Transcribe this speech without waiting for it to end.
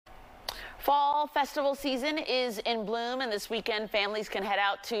Fall festival season is in bloom, and this weekend families can head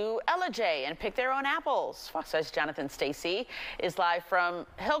out to Ellijay and pick their own apples. Fox 5's Jonathan Stacey is live from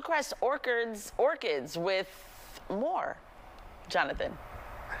Hillcrest Orchids with more. Jonathan.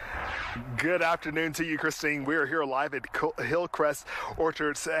 Good afternoon to you, Christine. We are here live at Hillcrest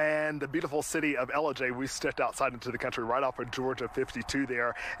Orchards and the beautiful city of Ellijay. We stepped outside into the country right off of Georgia 52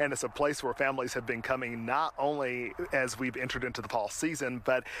 there, and it's a place where families have been coming not only as we've entered into the fall season,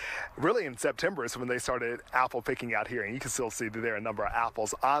 but really in September is when they started apple picking out here, and you can still see that there are a number of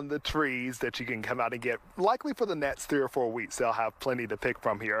apples on the trees that you can come out and get. Likely for the next 3 or 4 weeks, they'll have plenty to pick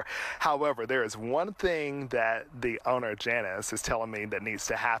from here. However, there is one thing that the owner, Janice, is telling me that needs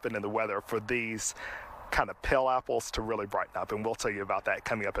to happen in the weather for these kind of pale apples to really brighten up, and we'll tell you about that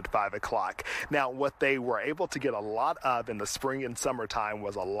coming up at 5 o'clock. Now, what they were able to get a lot of in the spring and summertime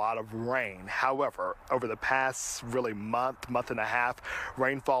was a lot of rain. However, over the past really month and a half,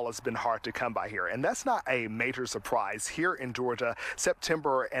 rainfall has been hard to come by here, and that's not a major surprise. Here in Georgia,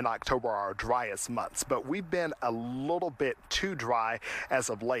 September and October are our driest months, but we've been a little bit too dry as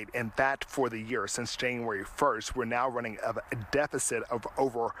of late. In fact, for the year, since January 1st, we're now running a deficit of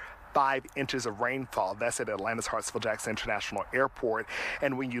over 5 inches of rainfall. That's at Atlanta's Hartsfield-Jackson International Airport.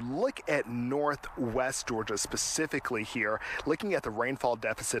 And when you look at northwest Georgia specifically here, looking at the rainfall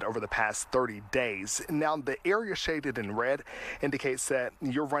deficit over the past 30 days, now the area shaded in red indicates that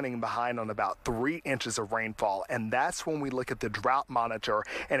you're running behind on about 3 inches of rainfall. And that's when we look at the drought monitor,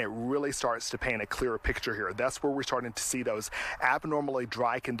 and it really starts to paint a clearer picture here. That's where we're starting to see those abnormally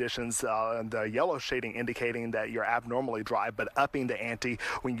dry conditions, the yellow shading indicating that you're abnormally dry, but upping the ante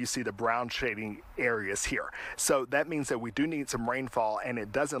when you see the brown shading areas here. So that means that we do need some rainfall, and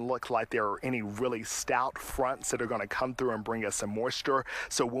it doesn't look like there are any really stout fronts that are going to come through and bring us some moisture.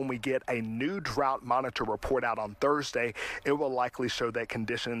 So when we get a new drought monitor report out on Thursday, it will likely show that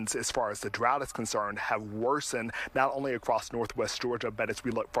conditions as far as the drought is concerned have worsened not only across northwest Georgia, but as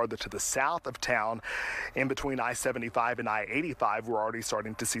we look further to the south of town, in between I-75 and I-85, we're already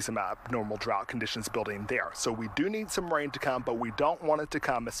starting to see some abnormal drought conditions building there. So we do need some rain to come, but we don't want it to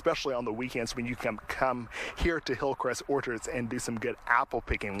come, especially on the weekends when you can come here to Hillcrest Orchards and do some good apple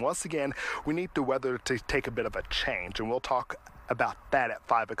picking. Once again, we need the weather to take a bit of a change, and we'll talk about that at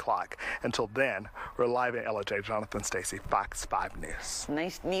 5 o'clock. Until then, we're live in Ellijay. Jonathan Stacey, Fox 5 News.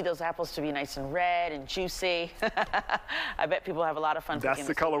 Nice, need those apples to be nice and red and juicy. I bet people have a lot of fun picking. That's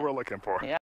the color we're looking for. Yeah.